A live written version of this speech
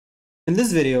In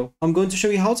this video, I'm going to show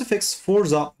you how to fix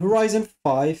Forza Horizon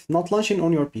 5 not launching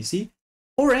on your PC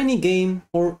or any game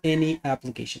or any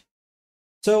application.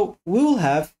 So we will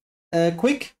have a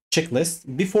quick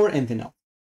checklist before anything else.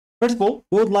 First of all,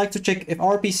 we would like to check if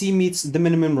our PC meets the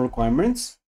minimum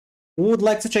requirements. We would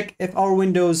like to check if our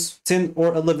Windows 10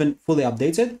 or 11 fully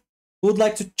updated. We would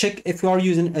like to check if we are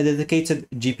using a dedicated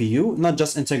GPU, not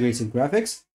just integrated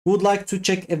graphics. We would like to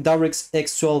check if DirectX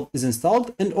X12 is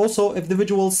installed, and also if the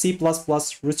Visual C++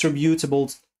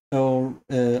 distributables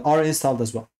are installed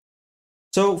as well.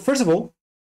 So first of all,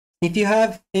 if you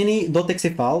have any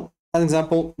 .exe file, an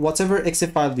example, whatever exe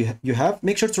file you have,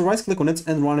 make sure to right click on it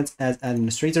and run it as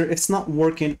administrator if it's not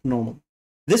working normally.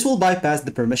 This will bypass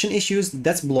the permission issues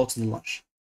that blocks the launch.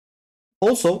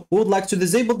 Also, we would like to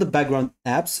disable the background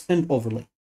apps and overlay.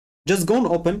 Just go and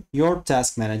open your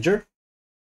task manager,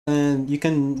 and you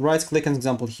can right click an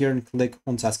example here and click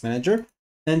on task manager.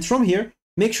 And from here,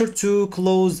 make sure to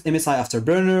close MSI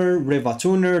Afterburner, Reva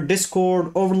Tuner,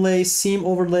 Discord, overlay, Seam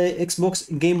overlay, Xbox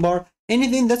game bar,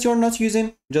 anything that you're not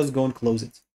using, just go and close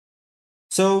it.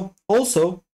 So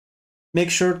also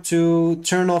make sure to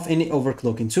turn off any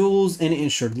overclocking tools, any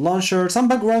insured launcher. Some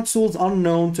background tools are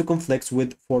known to conflict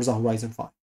with Forza Horizon 5.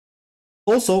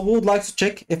 Also, we would like to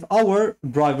check if our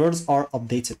drivers are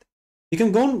updated. You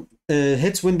can go and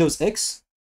hit Windows X,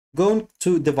 go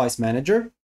to Device Manager,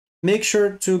 make sure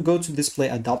to go to Display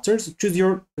Adapters, choose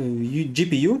your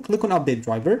GPU, click on Update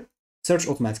Driver, search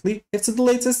automatically. If it's the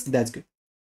latest, that's good.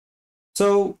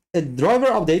 So a driver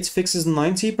update fixes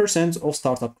 90% of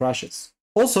startup crashes.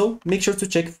 Also, make sure to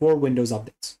check for Windows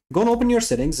updates. Go and open your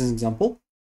settings as an example.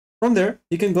 From there,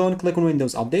 you can go and click on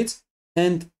Windows Updates,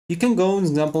 and you can go, as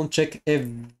an example, and check if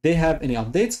they have any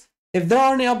updates. If there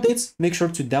are any updates, make sure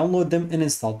to download them and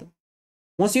install them.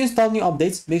 Once you install new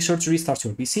updates, make sure to restart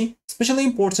your PC, especially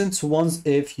important ones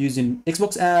if using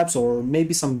Xbox apps or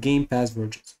maybe some Game Pass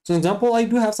versions. So, for example, I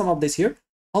do have some updates here.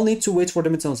 I'll need to wait for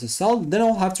them until it's installed, then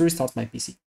I'll have to restart my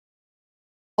PC.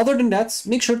 Other than that,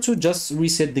 make sure to just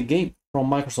reset the game from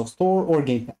Microsoft Store or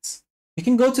Game Pass. You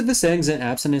can go to the settings and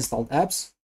apps and installed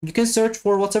apps. You can search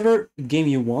for whatever game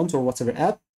you want or whatever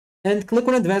app, and click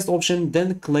on advanced option,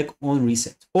 then click on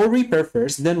reset. Or repair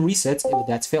first, then reset if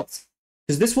that fails.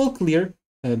 Because this will clear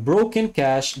broken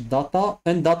cache, data,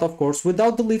 and data, of course,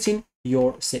 without deleting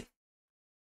your save.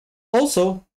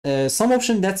 Also, some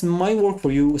option that might work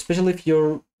for you, especially if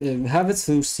you have it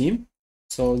through Steam.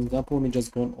 So, for example, let me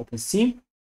just go and open Steam.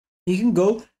 You can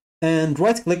go and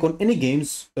right click on any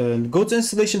games and go to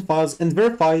installation files and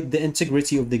verify the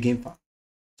integrity of the game file.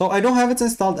 So I don't have it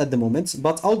installed at the moment,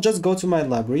 but I'll just go to my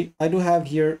library. I do have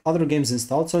here other games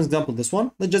installed. So, for example, this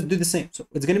one, let's just do the same. So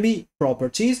it's going to be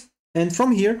properties, and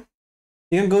from here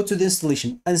you can go to the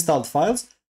installation installed files,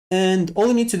 and all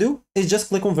you need to do is just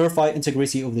click on verify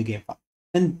integrity of the game file.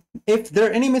 And if there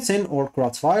are any missing or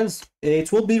corrupt files,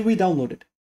 it will be re-downloaded.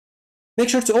 Make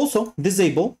sure to also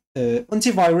disable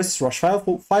antivirus rush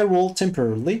firewall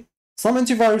temporarily. Some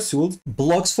antivirus tools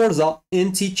blocks Forza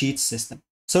anti-cheat system.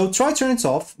 So try turn it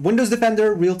off. Windows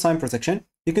Defender real-time protection.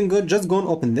 You can just go and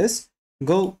open this.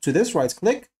 Go to this, right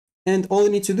click, and all you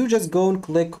need to do, just go and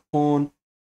click on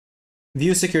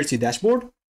View Security Dashboard.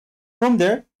 From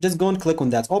there, just go and click on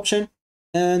that option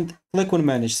and click on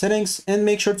Manage Settings, and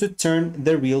make sure to turn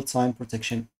the real-time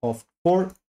protection off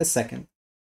for a second.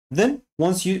 Then,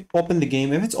 once you open the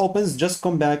game, if it opens, just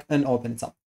come back and open it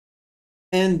up.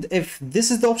 And if this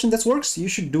is the option that works, you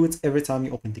should do it every time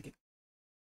you open the game.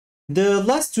 The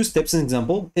last two steps, an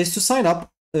example, is to sign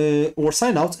up or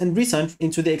sign out and resign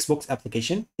into the Xbox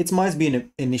application. It might be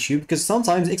an issue because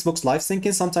sometimes Xbox Live Sync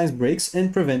sometimes breaks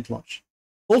and prevent launch.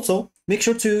 Also, make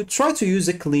sure to try to use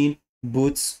a clean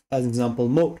boot as example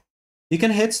mode. You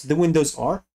can hit the Windows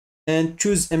R and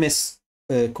choose MS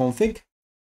config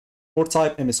or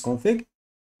type msconfig.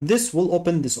 This will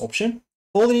open this option.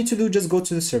 All you need to do, just go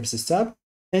to the services tab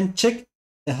and check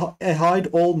hide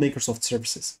all Microsoft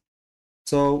services.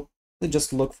 So let's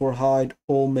just look for hide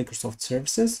all Microsoft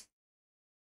services.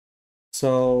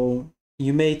 So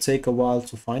you may take a while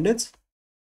to find it.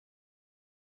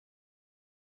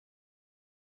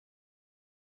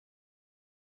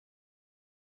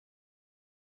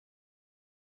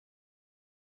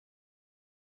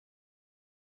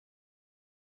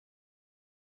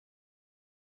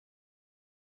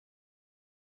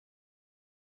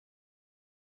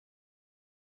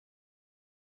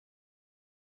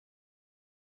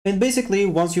 And basically,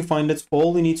 once you find it,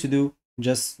 all you need to do,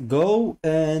 just go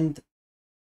and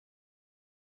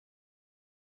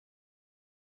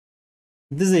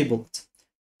disable it.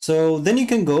 So then you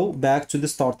can go back to the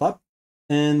startup,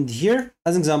 and here,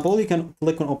 as an example, you can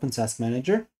click on Open Task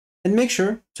Manager. and make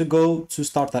sure to go to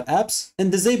startup apps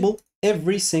and disable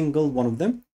every single one of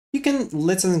them. You can,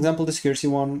 let's as an example, the security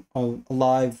one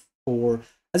alive, or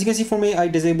as you can see for me, I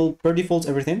disable per default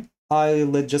everything. I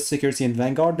let just security and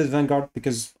Vanguard, this Vanguard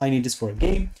because I need this for a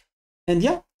game. And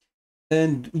yeah,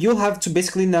 and you'll have to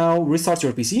basically now restart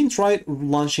your PC and try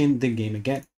launching the game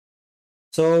again.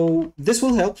 So this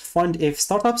will help find if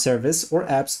startup service or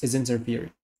apps is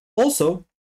interfering. Also,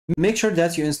 make sure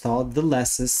that you install the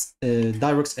latest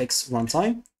DirectX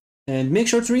runtime, and make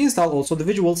sure to reinstall also the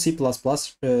Visual C++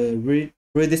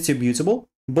 redistributable,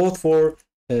 both for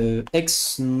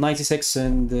x96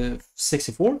 and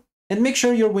 64. And make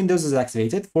sure your Windows is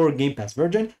activated for Game Pass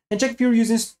version, and check if you're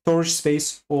using storage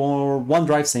space or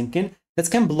OneDrive syncing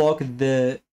that can block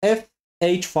the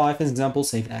FH5 as example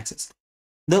safe access.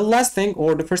 The last thing,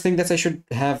 or the first thing that I should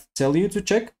have tell you to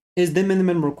check, is the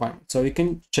minimum requirement. So you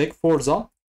can check Forza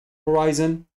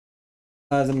Horizon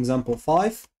as an example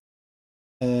 5,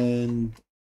 and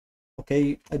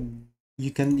okay,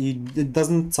 it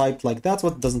doesn't type like that,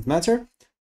 but it doesn't matter.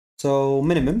 So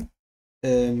minimum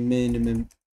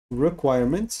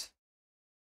requirements.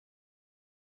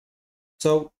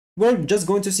 So we're just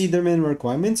going to see the minimum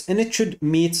requirements, and it should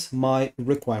meet my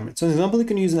requirements. So, for example, you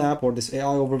can use an app or this AI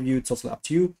overview, it's totally up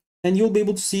to you, and you'll be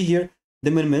able to see here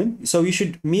the minimum. So you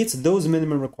should meet those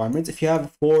minimum requirements. If you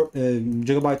have 4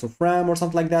 gigabytes of RAM or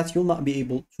something like that, you'll not be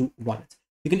able to run it.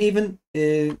 You can even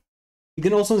you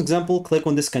can also, for example, click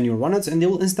on this "Can you run it?" and they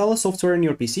will install a software in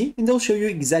your PC, and they'll show you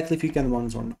exactly if you can run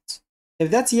it or not.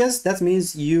 If that's yes, that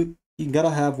means you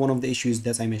gotta have one of the issues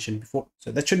that I mentioned before.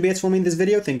 So that should be it for me in this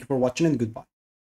video. Thank you for watching, and goodbye.